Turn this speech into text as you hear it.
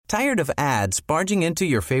Tired of ads barging into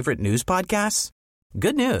your favorite news podcasts?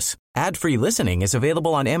 Good news. Ad-free listening is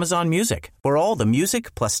available on Amazon Music for all the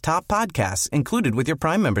music plus top podcasts included with your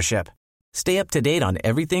Prime membership. Stay up to date on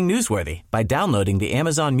everything newsworthy by downloading the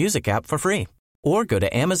Amazon Music app for free or go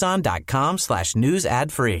to amazon.com/news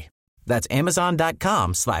ad free. That's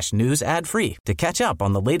amazon.com/news ad free to catch up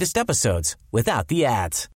on the latest episodes without the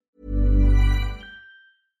ads.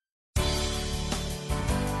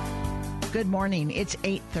 Good morning. It's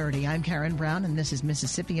 8:30. I'm Karen Brown, and this is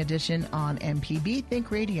Mississippi Edition on MPB Think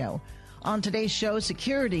Radio. On today's show,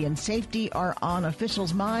 security and safety are on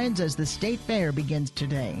officials' minds as the state fair begins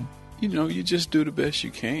today. You know, you just do the best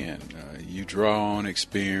you can. You draw on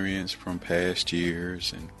experience from past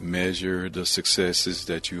years and measure the successes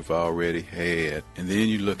that you've already had. And then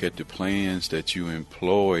you look at the plans that you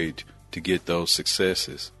employed to get those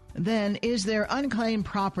successes. Then, is there unclaimed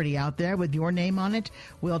property out there with your name on it?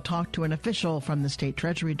 We'll talk to an official from the State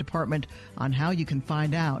Treasury Department on how you can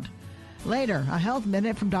find out. Later, a health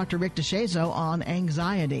minute from Dr. Rick DeShazo on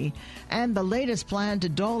anxiety and the latest plan to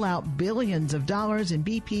dole out billions of dollars in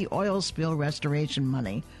BP oil spill restoration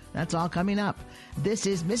money. That's all coming up. This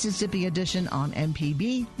is Mississippi Edition on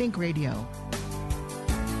MPB Think Radio.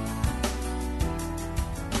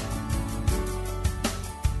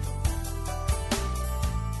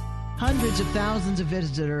 Hundreds of thousands of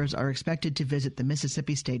visitors are expected to visit the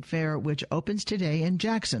Mississippi State Fair, which opens today in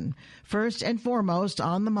Jackson. First and foremost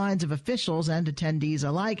on the minds of officials and attendees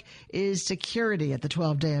alike is security at the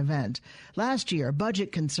 12-day event. Last year,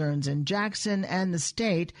 budget concerns in Jackson and the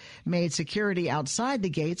state made security outside the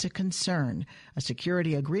gates a concern. A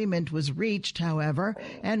security agreement was reached, however,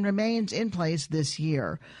 and remains in place this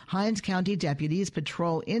year. Hinds County deputies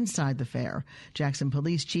patrol inside the fair. Jackson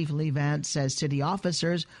Police Chief Lee Vance says city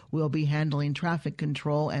officers will be handling traffic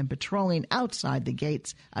control and patrolling outside the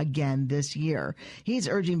gates again this year. He's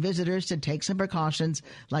urging visitors to take some precautions,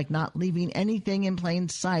 like not leaving anything in plain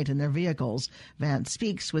sight in their vehicles. Vance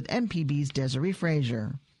speaks with MPB's Desiree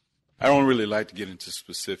Frazier. I don't really like to get into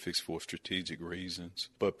specifics for strategic reasons,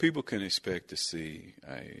 but people can expect to see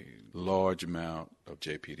a large amount of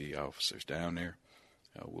JPD officers down there.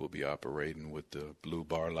 We'll be operating with the blue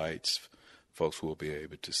bar lights. Folks will be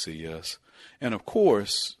able to see us. And of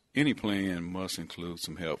course, any plan must include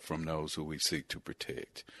some help from those who we seek to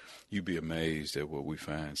protect. You'd be amazed at what we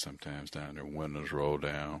find sometimes down there. Windows roll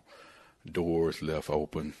down, doors left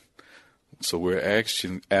open. So we're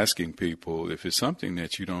asking people, if it's something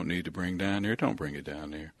that you don't need to bring down there, don't bring it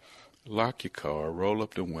down there. Lock your car, roll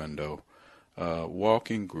up the window,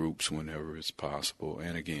 walk in groups whenever it's possible.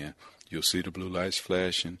 And again, you'll see the blue lights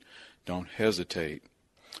flashing. Don't hesitate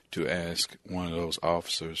to ask one of those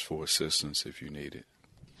officers for assistance if you need it.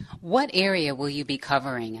 What area will you be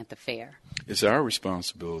covering at the fair? It's our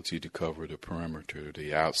responsibility to cover the perimeter,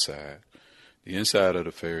 the outside. The inside of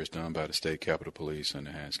the fair is done by the State Capitol Police and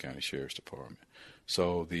the Hinds County Sheriff's Department.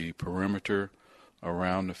 So the perimeter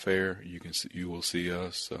around the fair, you will see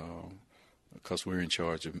us because we're in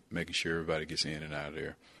charge of making sure everybody gets in and out of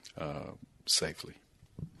there safely.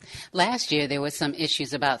 Last year, there was some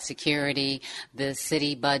issues about security, the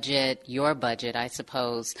city budget, your budget, I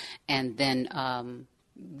suppose, and then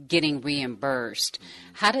getting reimbursed.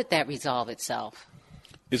 How did that resolve itself?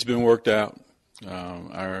 It's been worked out.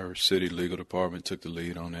 Our city legal department took the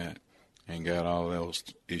lead on that and got all those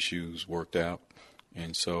issues worked out.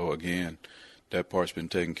 And so, again, that part's been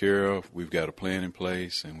taken care of. We've got a plan in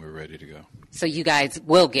place, and we're ready to go. So you guys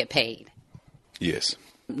will get paid? Yes.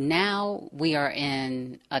 Now we are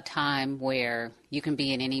in a time where you can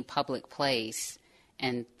be in any public place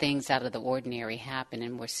and things out of the ordinary happen,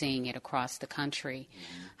 and we're seeing it across the country.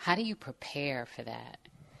 How do you prepare for that?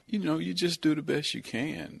 You know, you just do the best you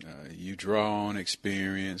can. You draw on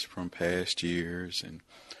experience from past years and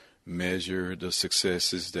measure the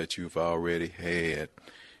successes that you've already had.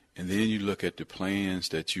 And then you look at the plans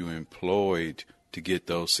that you employed to get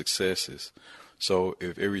those successes. So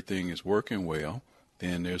if everything is working well,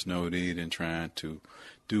 then there's no need in trying to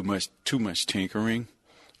do too much tinkering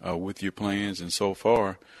with your plans. And so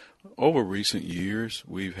far, over recent years,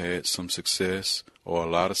 we've had some success, or a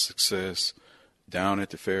lot of success, down at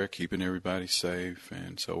the fair, keeping everybody safe.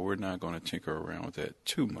 And so we're not going to tinker around with that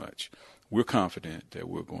too much. We're confident that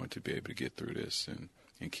we're going to be able to get through this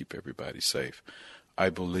and keep everybody safe. I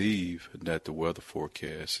believe that the weather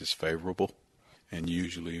forecast is favorable. And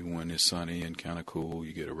usually when it's sunny and kind of cool,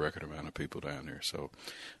 you get a record amount of people down there. So,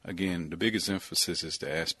 again, the biggest emphasis is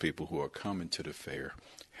to ask people who are coming to the fair,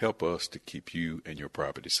 help us to keep you and your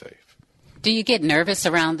property safe. Do you get nervous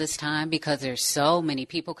around this time because there's so many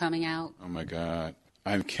people coming out? Oh, my God.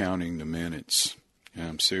 I'm counting the minutes, and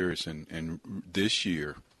I'm serious. And this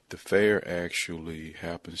year, the fair actually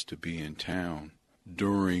happens to be in town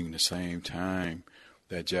during the same time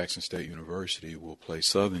that Jackson State University will play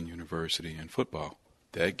Southern University in football.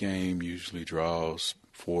 That game usually draws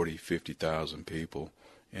 40, 50,000 people,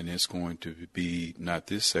 and it's going to be not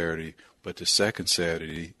this Saturday, but the second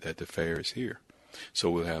Saturday that the fair is here.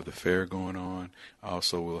 So we'll have the fair going on.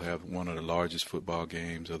 Also, we'll have one of the largest football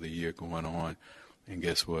games of the year going on. And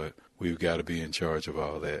guess what? We've got to be in charge of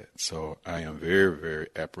all that. So I am very, very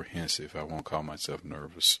apprehensive. I won't call myself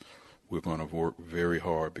nervous. We're going to work very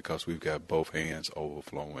hard because we've got both hands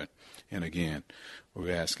overflowing. And again,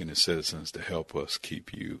 we're asking the citizens to help us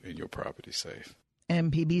keep you and your property safe.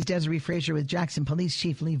 MPB's Desiree Frazier with Jackson Police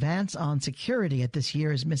Chief Lee Vance on security at this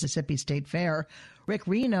year's Mississippi State Fair. Rick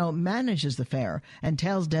Reno manages the fair and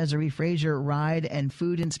tells Desiree Frazier ride and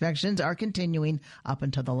food inspections are continuing up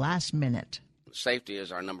until the last minute. Safety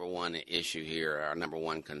is our number one issue here, our number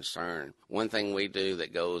one concern. One thing we do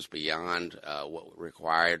that goes beyond what we're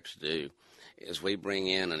required to do is we bring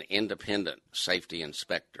in an independent safety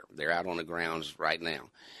inspector. They're out on the grounds right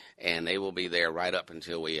now, and they will be there right up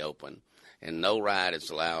until we open. And no ride is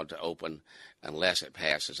allowed to open unless it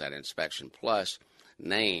passes that inspection. Plus,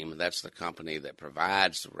 NAME, that's the company that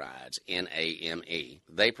provides the rides, NAME.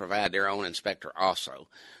 They provide their own inspector also.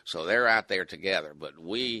 So they're out there together, but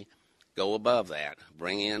we go above that,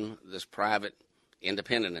 bring in this private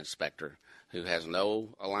independent inspector who has no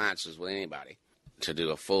alliances with anybody to do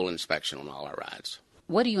a full inspection on all our rides.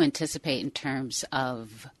 What do you anticipate in terms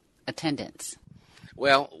of attendance?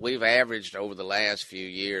 Well, we've averaged over the last few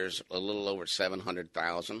years a little over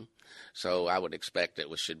 700,000, so I would expect it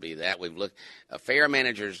should be that. We've looked. A fair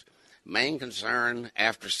manager's main concern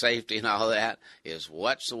after safety and all that is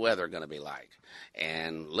what's the weather going to be like.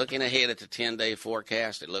 And looking ahead at the 10-day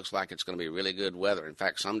forecast, it looks like it's going to be really good weather. In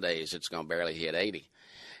fact, some days it's going to barely hit 80.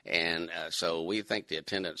 And so we think the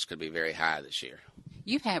attendance could be very high this year.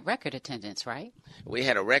 You've had record attendance, right? We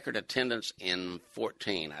had a record attendance in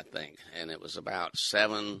 14, I think, and it was about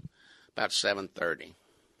 730.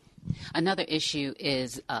 Another issue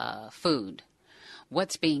is food.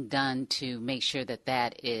 What's being done to make sure that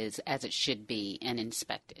that is as it should be and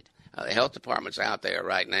inspected? The health department's out there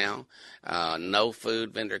right now. No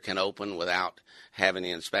food vendor can open without having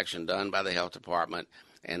the inspection done by the health department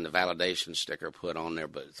and the validation sticker put on their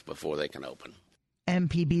booth before they can open.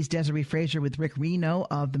 MPB's Desiree Frazier with Rick Reno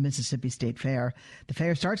of the Mississippi State Fair. The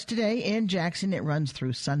fair starts today in Jackson. It runs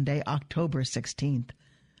through Sunday, October 16th.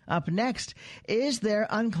 Up next, is there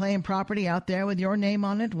unclaimed property out there with your name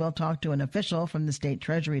on it? We'll talk to an official from the State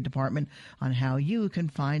Treasury Department on how you can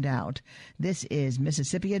find out. This is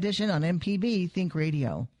Mississippi Edition on MPB Think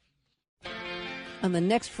Radio. On the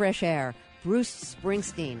next Fresh Air, Bruce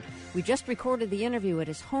Springsteen. We just recorded the interview at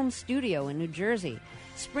his home studio in New Jersey.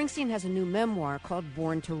 Springsteen has a new memoir called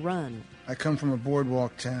Born to Run. I come from a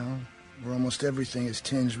boardwalk town where almost everything is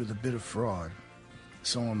tinged with a bit of fraud.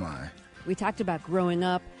 So am I. We talked about growing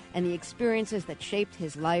up and the experiences that shaped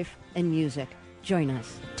his life and music. Join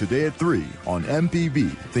us. Today at 3 on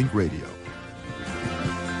MPB Think Radio.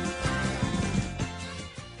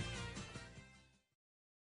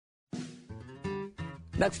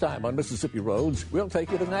 Next time on Mississippi Roads, we'll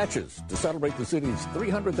take you to Natchez to celebrate the city's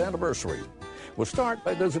 300th anniversary. We'll start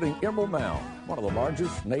by visiting Emerald Mound, one of the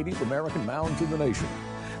largest Native American mounds in the nation.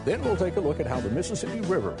 Then we'll take a look at how the Mississippi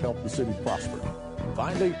River helped the city prosper.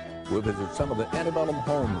 Finally, we'll visit some of the antebellum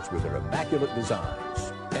homes with their immaculate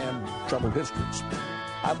designs and troubled histories.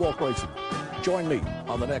 I'm Walt Grayson. Join me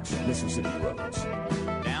on the next Mississippi Roads.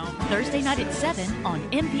 Thursday night at 7 on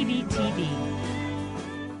MPB TV.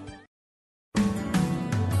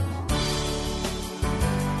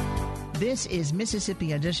 This is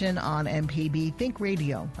Mississippi Edition on MPB Think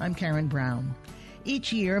Radio. I'm Karen Brown.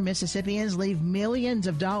 Each year, Mississippians leave millions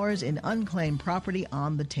of dollars in unclaimed property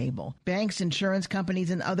on the table. Banks, insurance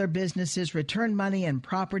companies, and other businesses return money and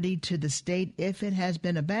property to the state if it has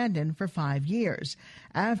been abandoned for 5 years.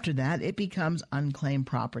 After that, it becomes unclaimed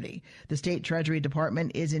property. The State Treasury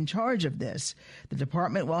Department is in charge of this. The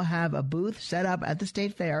department will have a booth set up at the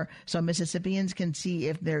State Fair so Mississippians can see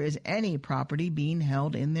if there is any property being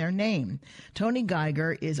held in their name. Tony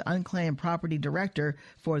Geiger is Unclaimed Property Director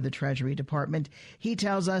for the Treasury Department. He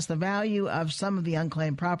tells us the value of some of the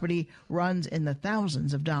unclaimed property runs in the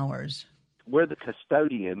thousands of dollars. We're the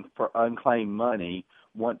custodian for unclaimed money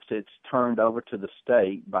once it's turned over to the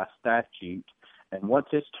state by statute. And once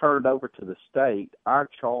it's turned over to the state, our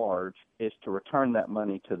charge is to return that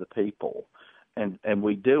money to the people. And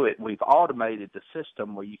we do it. We've automated the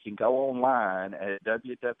system where you can go online at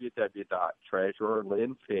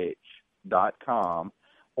www.treasurerlynnfitch.com,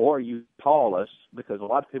 or you call us, because a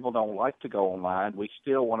lot of people don't like to go online. We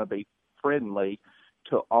still want to be friendly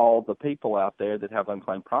to all the people out there that have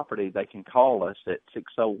unclaimed property. They can call us at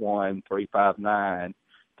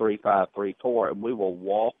 601-359-3534, and we will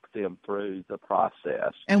walk them through the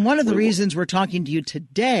process. And one of the reasons we're talking to you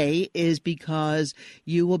today is because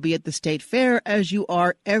you will be at the State Fair, as you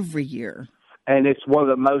are every year. And it's one of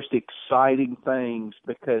the most exciting things,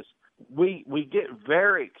 because we get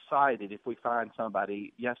very excited if we find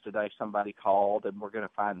somebody. Yesterday somebody called, and we're going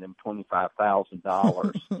to find them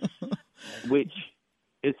 $25,000, which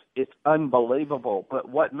it's unbelievable. But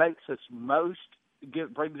what makes us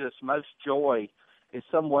brings us most joy is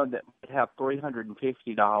someone that might have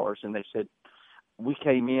 $350, and they said, we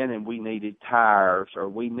came in and we needed tires, or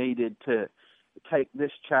we needed to take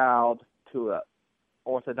this child to a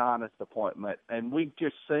orthodontist appointment. And we've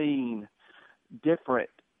just seen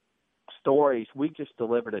different stories. We just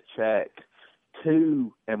delivered a check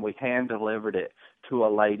and we hand delivered it to a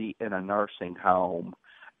lady in a nursing home,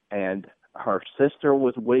 and her sister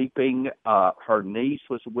was weeping, her niece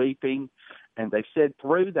was weeping, and they said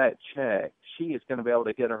through that check she is going to be able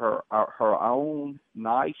to get her own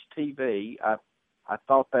nice TV. I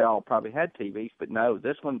thought they all probably had TVs, but no,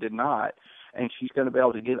 this one did not. And she's going to be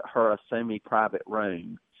able to get her a semi-private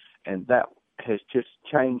room, and that has just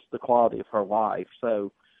changed the quality of her life.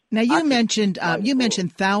 So now you mentioned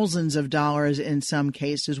thousands of dollars in some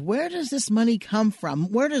cases. Where does this money come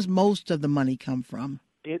from? Where does most of the money come from?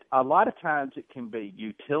 A lot of times it can be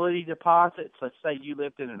utility deposits. Let's say you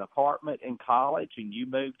lived in an apartment in college and you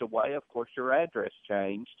moved away. Of course, your address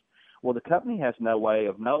changed. Well, the company has no way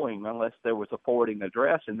of knowing unless there was a forwarding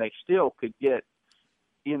address, and they still could get,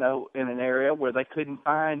 in an area where they couldn't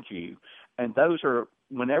find you. And those are,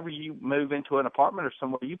 whenever you move into an apartment or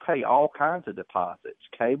somewhere, you pay all kinds of deposits,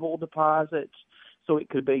 cable deposits. So it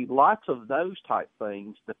could be lots of those type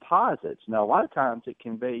things, deposits. Now, a lot of times it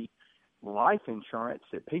can be life insurance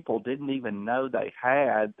that people didn't even know they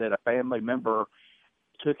had, that a family member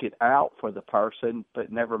took it out for the person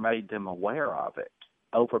but never made them aware of it.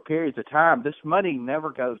 Over periods of time, this money never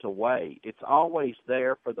goes away. It's always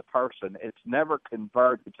there for the person. It's never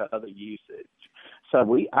converted to other usage.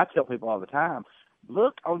 So I tell people all the time,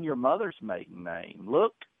 look on your mother's maiden name.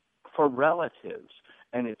 Look for relatives.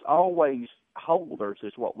 And it's always holders,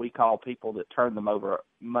 is what we call people that turn them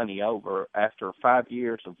money over after 5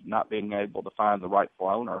 years of not being able to find the rightful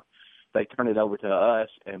owner. They turn it over to us,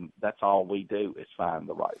 and that's all we do is find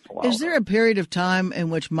the rightful owner. Is there a period of time in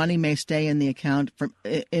which money may stay in the account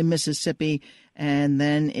in Mississippi, and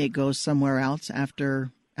then it goes somewhere else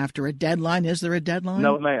after a deadline? Is there a deadline?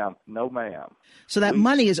 No, ma'am. No, ma'am. So that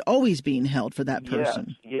money is always being held for that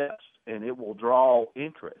person? Yes, and it will draw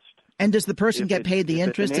interest. And does the person get paid the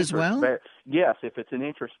interest as well? Yes, if it's an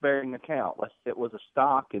interest-bearing account. Let's say it was a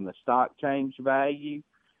stock and the stock changed value,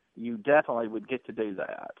 you definitely would get to do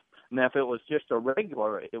that. Now, if it was just a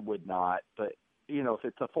regular, it would not. But, if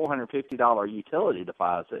it's a $450 utility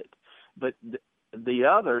deposit, but the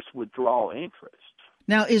others would draw interest.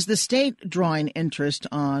 Now, is the state drawing interest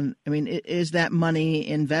on, is that money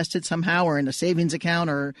invested somehow or in a savings account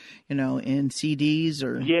or, in CDs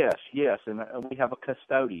or? Yes. And we have a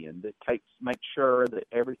custodian that makes sure that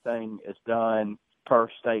everything is done per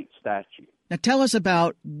state statute. Now, tell us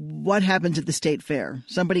about what happens at the State Fair.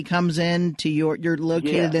 Somebody comes in to you're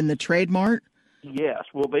located in the Trade Mart? Yes,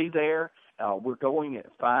 we'll be there. We're going at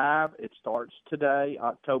 5. It starts today,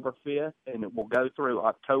 October 5th, and it will go through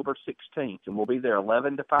October 16th, and we'll be there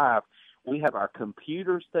 11 to 5. We have our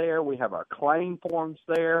computers there. We have our claim forms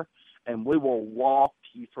there, and we will walk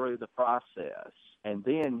you through the process. And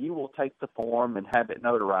then you will take the form and have it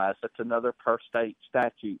notarized. That's another per state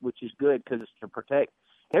statute, which is good because it's to protect.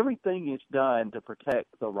 Everything is done to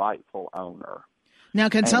protect the rightful owner. Now,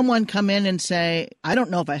 can someone come in and say, I don't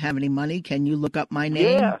know if I have any money. Can you look up my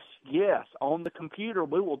name? Yes. On the computer,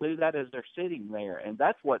 we will do that as they're sitting there, and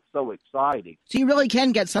that's what's so exciting. So you really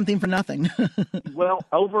can get something for nothing. Well,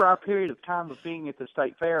 over our period of time of being at the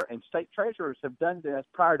State Fair, and state treasurers have done this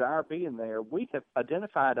prior to our being there, we have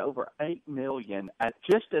identified over $8 million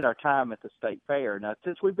just at our time at the State Fair. Now,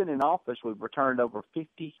 since we've been in office, we've returned over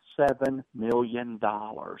 $57 million.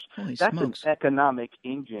 Holy That's smokes. an economic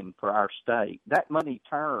engine for our state. That money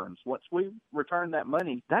turns. Once we return that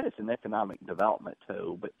money, that is an economic development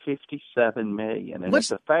tool, but $57 million, and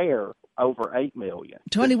it's a fair over $8 million.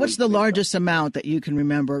 Tony, what's the largest amount that you can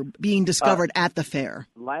remember being discovered at the fair?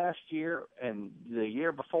 Last year and the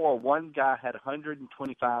year before, one guy had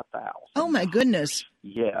 $125,000. Oh my goodness!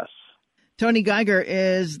 Yes. Tony Geiger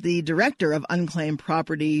is the director of unclaimed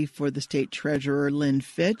property for the state treasurer, Lynn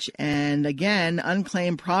Fitch. And again,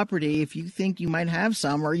 unclaimed property, if you think you might have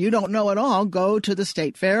some or you don't know at all, go to the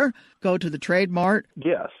state fair, go to the Trade Mart.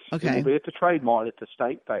 Yes. Okay. It will be at the Trade Mart at the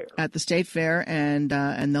state fair. At the state fair, and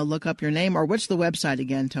they'll look up your name. Or what's the website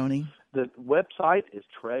again, Tony? The website is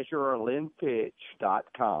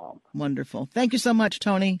treasurerlynnfitch.com. Wonderful. Thank you so much,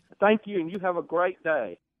 Tony. Thank you, and you have a great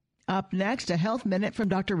day. Up next, a health minute from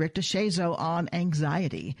Dr. Rick DeShazo on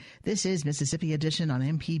anxiety. This is Mississippi Edition on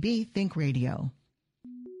MPB Think Radio.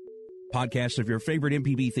 Podcasts of your favorite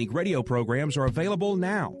MPB Think Radio programs are available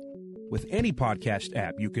now. With any podcast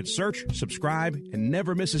app, you can search, subscribe, and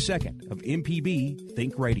never miss a second of MPB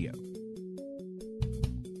Think Radio.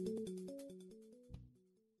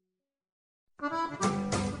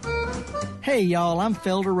 Hey, y'all, I'm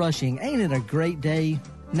Felder Rushing. Ain't it a great day?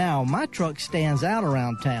 Now, my truck stands out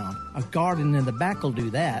around town. A garden in the back will do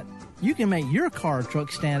that. You can make your car or truck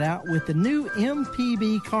stand out with the new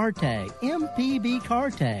MPB Car Tag. MPB Car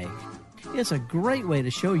Tag. It's a great way to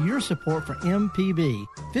show your support for MPB.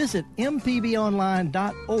 Visit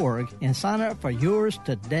mpbonline.org and sign up for yours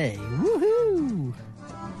today. Woohoo!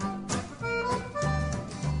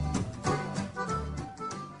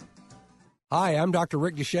 Hi, I'm Dr.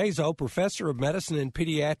 Rick DeShazo, professor of medicine and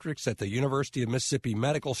pediatrics at the University of Mississippi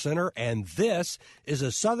Medical Center, and this is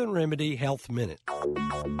a Southern Remedy Health Minute.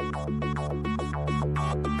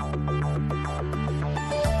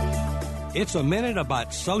 It's a minute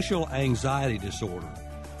about social anxiety disorder,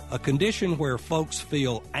 a condition where folks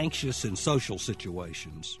feel anxious in social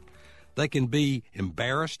situations. They can be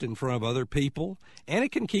embarrassed in front of other people, and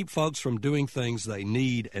it can keep folks from doing things they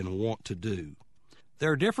need and want to do.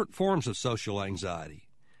 There are different forms of social anxiety.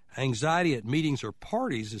 Anxiety at meetings or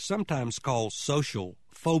parties is sometimes called social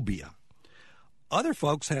phobia. Other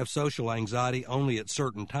folks have social anxiety only at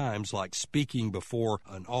certain times, like speaking before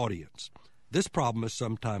an audience. This problem is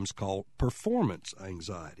sometimes called performance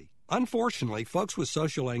anxiety. Unfortunately, folks with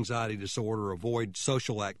social anxiety disorder avoid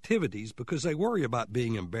social activities because they worry about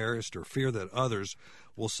being embarrassed or fear that others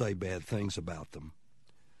will say bad things about them.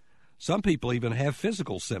 Some people even have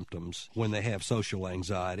physical symptoms when they have social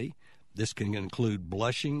anxiety. This can include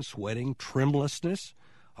blushing, sweating, tremulousness,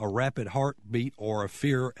 a rapid heartbeat, or a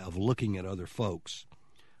fear of looking at other folks.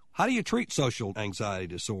 How do you treat social anxiety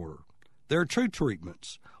disorder? There are two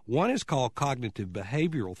treatments. One is called cognitive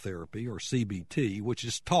behavioral therapy, or CBT, which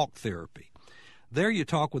is talk therapy. There you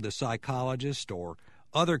talk with a psychologist or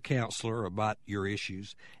other counselor about your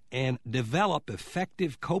issues and develop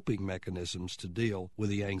effective coping mechanisms to deal with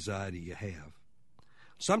the anxiety you have.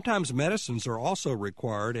 Sometimes medicines are also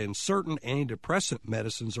required, and certain antidepressant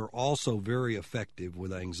medicines are also very effective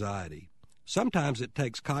with anxiety. Sometimes it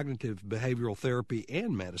takes cognitive behavioral therapy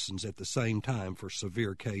and medicines at the same time for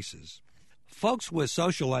severe cases. Folks with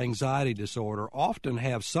social anxiety disorder often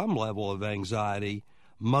have some level of anxiety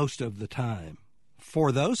most of the time.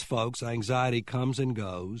 For those folks, anxiety comes and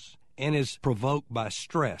goes and is provoked by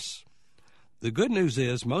stress. The good news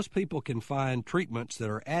is most people can find treatments that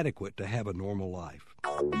are adequate to have a normal life.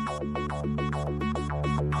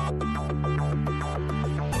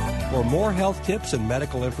 For more health tips and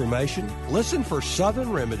medical information, listen for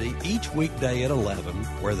Southern Remedy each weekday at 11,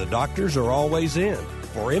 where the doctors are always in.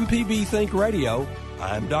 For MPB Think Radio,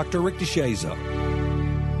 I'm Dr. Rick DeShazo.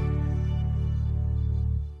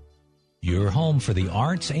 Your home for the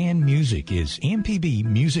arts and music is MPB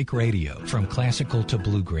Music Radio. From classical to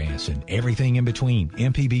bluegrass and everything in between,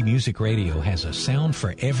 MPB Music Radio has a sound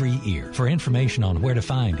for every ear. For information on where to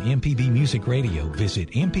find MPB Music Radio,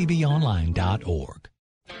 visit mpbonline.org.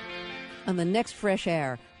 On the next Fresh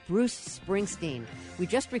Air, Bruce Springsteen. We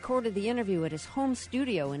just recorded the interview at his home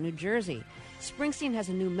studio in New Jersey. Springsteen has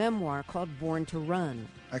a new memoir called Born to Run.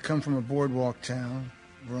 I come from a boardwalk town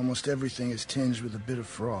where almost everything is tinged with a bit of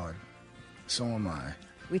fraud. So am I.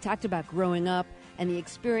 We talked about growing up and the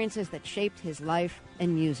experiences that shaped his life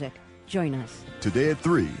and music. Join us. Today at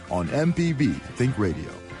 3 on MPB Think Radio.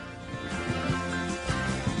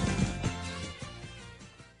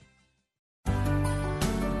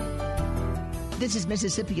 This is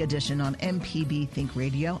Mississippi Edition on MPB Think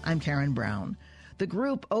Radio. I'm Karen Brown. The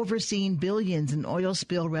group overseeing billions in oil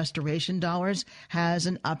spill restoration dollars has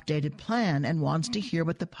an updated plan and wants to hear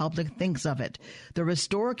what the public thinks of it. The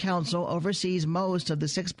Restore Council oversees most of the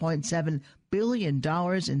 $6.7 billion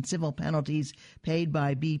in civil penalties paid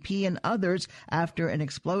by BP and others after an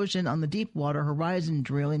explosion on the Deepwater Horizon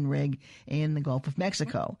drilling rig in the Gulf of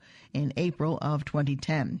Mexico in April of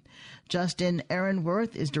 2010. Justin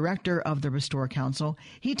Aaronworth is director of the Restore Council.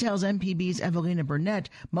 He tells MPB's Evelina Burnett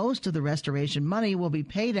most of the restoration money will be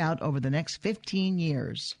paid out over the next 15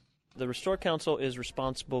 years. The Restore Council is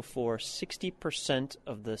responsible for 60%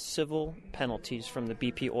 of the civil penalties from the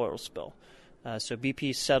BP oil spill. So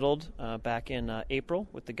BP settled back in April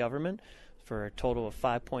with the government for a total of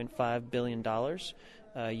 $5.5 billion.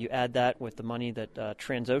 You add that with the money that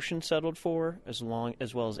Transocean settled for, as well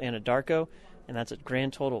as Anadarko, and that's a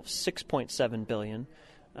grand total of $6.7 billion.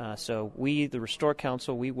 So we, the Restore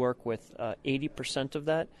Council, we work with 80% of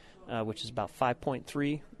that, which is about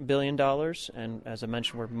 $5.3 billion. And as I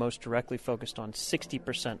mentioned, we're most directly focused on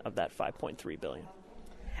 60% of that $5.3 billion.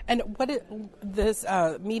 And this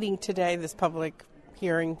meeting today, this public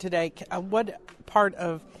hearing today, what part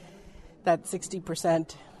of that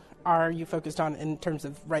 60% are you focused on in terms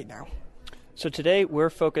of right now? So today we're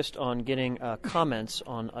focused on getting comments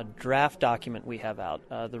on a draft document we have out.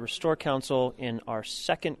 The Restore Council, in our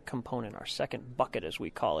second component, our second bucket as we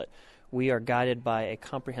call it, we are guided by a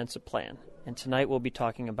comprehensive plan. And tonight we'll be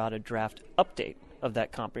talking about a draft update of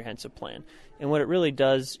that comprehensive plan. And what it really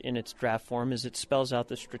does in its draft form is it spells out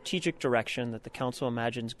the strategic direction that the Council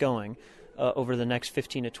imagines going over the next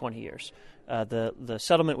 15 to 20 years. The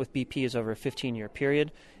settlement with BP is over a 15-year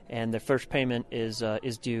period, and the first payment is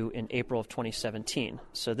due in April of 2017.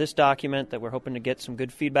 So this document that we're hoping to get some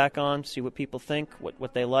good feedback on, see what people think,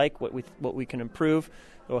 what they like, what we can improve,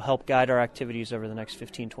 it will help guide our activities over the next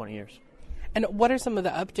 15, 20 years. And what are some of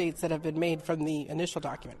the updates that have been made from the initial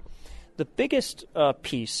document? The biggest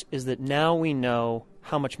piece is that now we know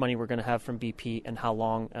how much money we're going to have from BP and how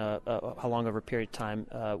long over a period of time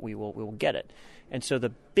we will get it. And so the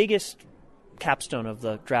biggest capstone of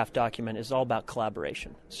the draft document is all about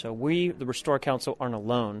collaboration. So we, the Restore Council, aren't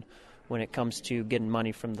alone when it comes to getting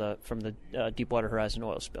money from the Deepwater Horizon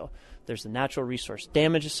oil spill. There's the natural resource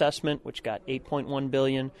damage assessment, which got $8.1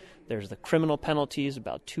 billion. There's the criminal penalties,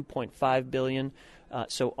 about $2.5 billion.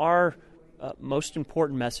 So our most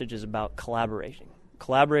important message is about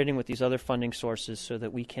collaborating with these other funding sources so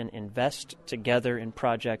that we can invest together in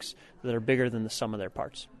projects that are bigger than the sum of their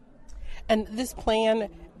parts. And this plan,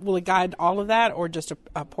 will it guide all of that or just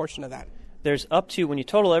a portion of that? There's up to, when you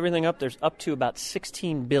total everything up, there's up to about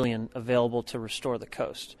 $16 billion available to restore the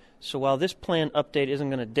coast. So while this plan update isn't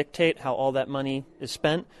going to dictate how all that money is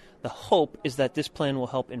spent, the hope is that this plan will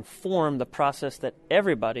help inform the process that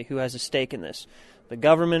everybody who has a stake in this, the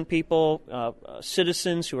government people,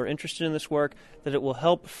 citizens who are interested in this work, that it will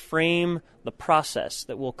help frame the process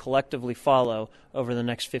that we'll collectively follow over the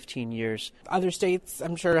next 15 years. Other states,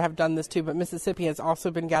 I'm sure, have done this too, but Mississippi has also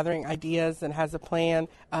been gathering ideas and has a plan.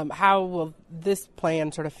 How will this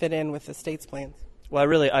plan sort of fit in with the state's plans?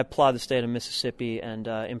 Well, I applaud the state of Mississippi and,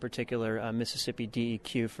 in particular, Mississippi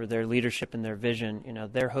DEQ for their leadership and their vision. You know,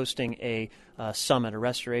 they're hosting a summit, a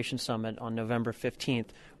restoration summit, on November 15th,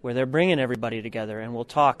 where they're bringing everybody together, and we'll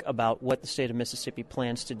talk about what the state of Mississippi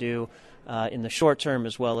plans to do in the short term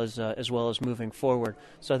as well as moving forward.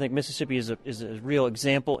 So I think Mississippi is a real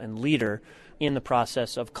example and leader in the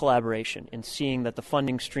process of collaboration, in seeing that the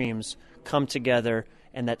funding streams come together,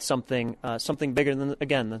 and that something bigger than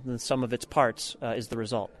the sum of its parts is the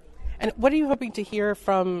result. And what are you hoping to hear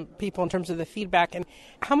from people in terms of the feedback, and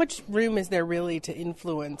how much room is there really to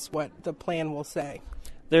influence what the plan will say?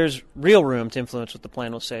 There's real room to influence what the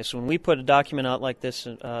plan will say. So when we put a document out like this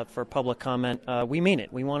for public comment, we mean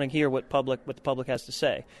it. We want to hear what the public has to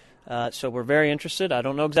say. So we're very interested. I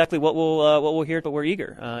don't know exactly what we'll hear, but we're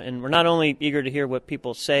eager. And we're not only eager to hear what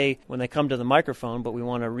people say when they come to the microphone, but we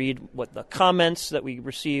want to read what the comments that we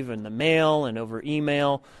receive in the mail and over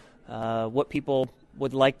email, what people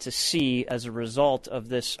would like to see as a result of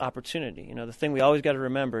this opportunity. You know, the thing we always got to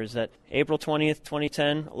remember is that April 20th,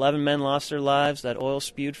 2010, 11 men lost their lives. That oil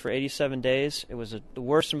spewed for 87 days. It was the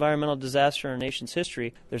worst environmental disaster in our nation's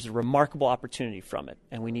history. There's a remarkable opportunity from it,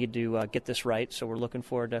 and we need to get this right, so we're looking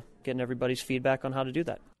forward to getting everybody's feedback on how to do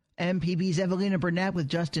that. MPB's Evelina Burnett with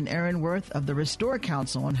Justin Aaronworth of the Restore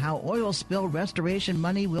Council on how oil spill restoration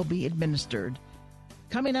money will be administered.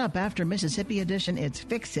 Coming up after Mississippi Edition, it's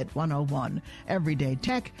Fix It 101, Everyday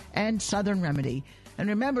Tech, and Southern Remedy. And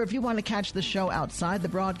remember, if you want to catch the show outside the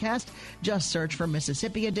broadcast, just search for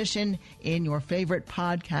Mississippi Edition in your favorite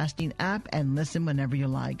podcasting app and listen whenever you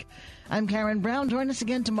like. I'm Karen Brown. Join us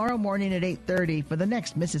again tomorrow morning at 8:30 for the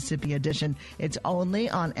next Mississippi Edition. It's only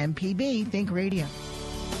on MPB Think Radio.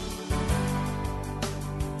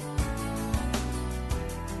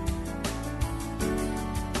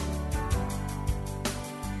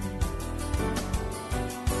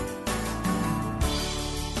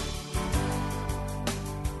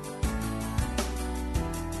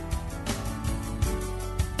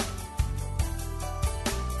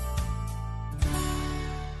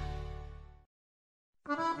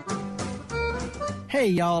 Hey,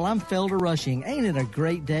 y'all, I'm Felder Rushing. Ain't it a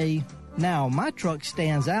great day? Now, my truck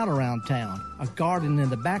stands out around town. A garden in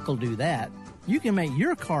the back will do that. You can make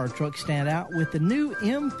your car or truck stand out with the new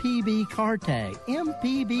MPB car tag.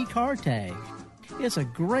 MPB car tag. It's a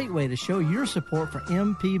great way to show your support for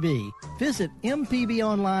MPB. Visit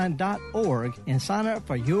mpbonline.org and sign up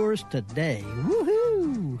for yours today.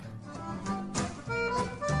 Woohoo!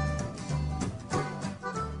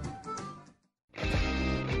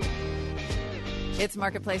 It's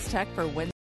Marketplace Tech for Wednesday.